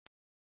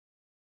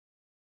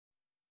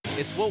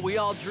It's what we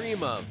all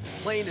dream of,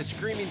 playing to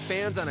screaming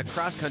fans on a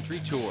cross-country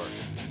tour.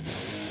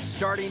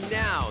 Starting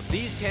now,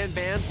 these 10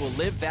 bands will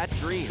live that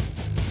dream.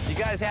 You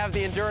guys have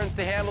the endurance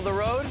to handle the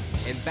road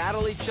and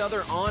battle each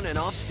other on and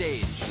off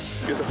stage.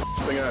 Get the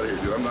thing out of here,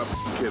 dude. I'm not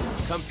kidding.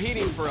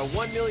 Competing for a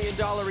 $1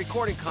 million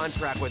recording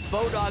contract with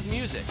Bodog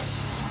Music.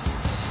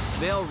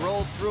 They'll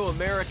roll through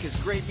America's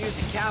great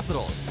music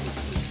capitals,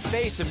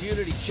 face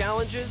immunity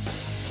challenges.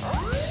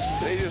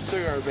 They just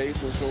took our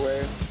bassist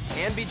away.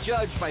 And be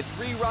judged by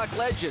 3 rock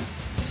legends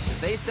as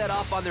they set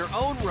off on their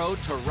own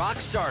road to rock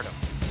stardom.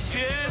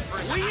 Kids,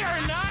 we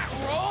are not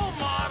role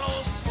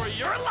models for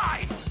your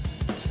life.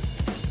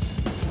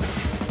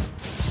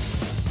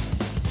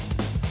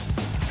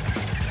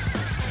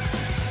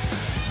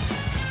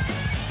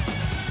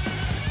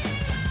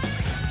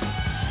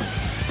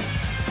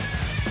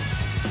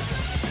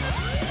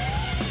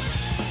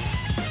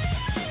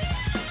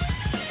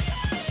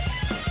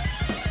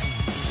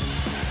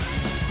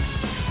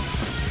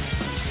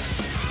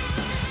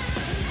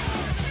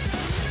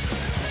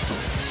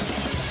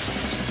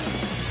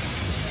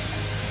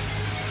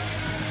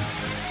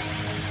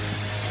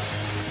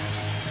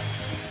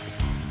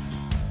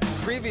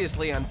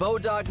 Previously on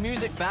Bodog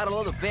Music Battle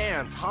of the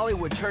Bands,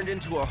 Hollywood turned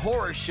into a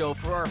horror show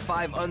for our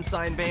 5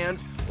 unsigned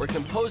bands, where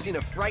composing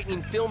a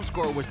frightening film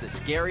score was the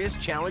scariest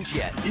challenge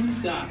yet. You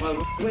stop,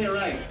 we're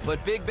right.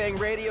 But Big Bang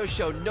Radio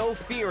showed no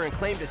fear and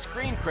claimed a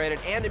screen credit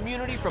and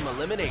immunity from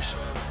elimination.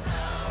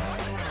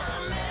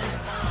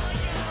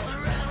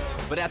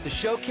 But at the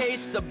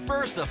showcase,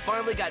 Subversa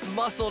finally got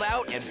muscled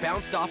out and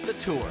bounced off the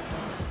tour.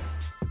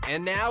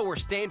 And now we're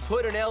staying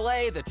put in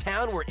LA, the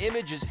town where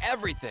image is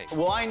everything.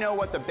 Well, I know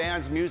what the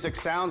band's music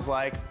sounds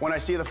like when I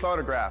see the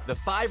photograph. The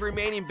 5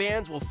 remaining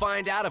bands will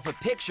find out if a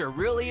picture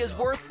really is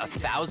worth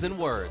 1,000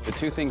 words. The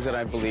 2 things that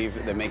I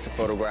believe that makes a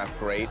photograph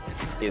great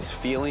is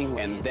feeling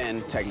and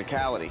then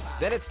technicality.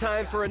 Then it's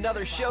time for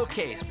another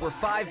showcase where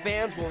 5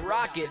 bands will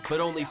rock it, but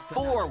only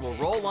 4 will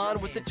roll on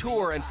with the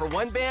tour. And for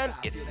one band,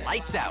 it's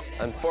lights out.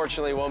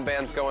 Unfortunately, one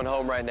band's going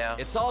home right now.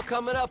 It's all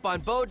coming up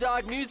on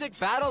Bodog Music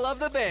Battle of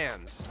the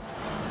Bands.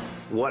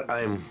 What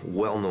I'm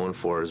well known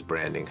for is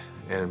branding,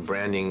 and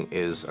branding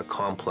is a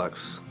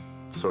complex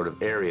sort of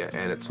area,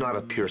 and it's not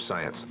a pure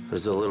science.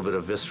 There's a little bit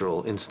of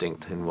visceral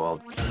instinct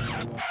involved.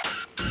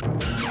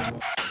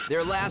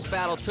 Their last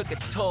battle took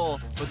its toll,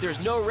 but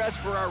there's no rest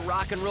for our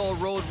rock and roll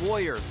road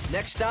warriors.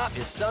 Next stop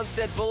is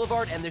Sunset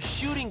Boulevard and the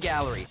Shooting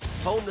Gallery,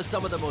 home to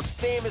some of the most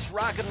famous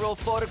rock and roll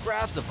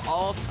photographs of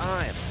all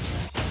time.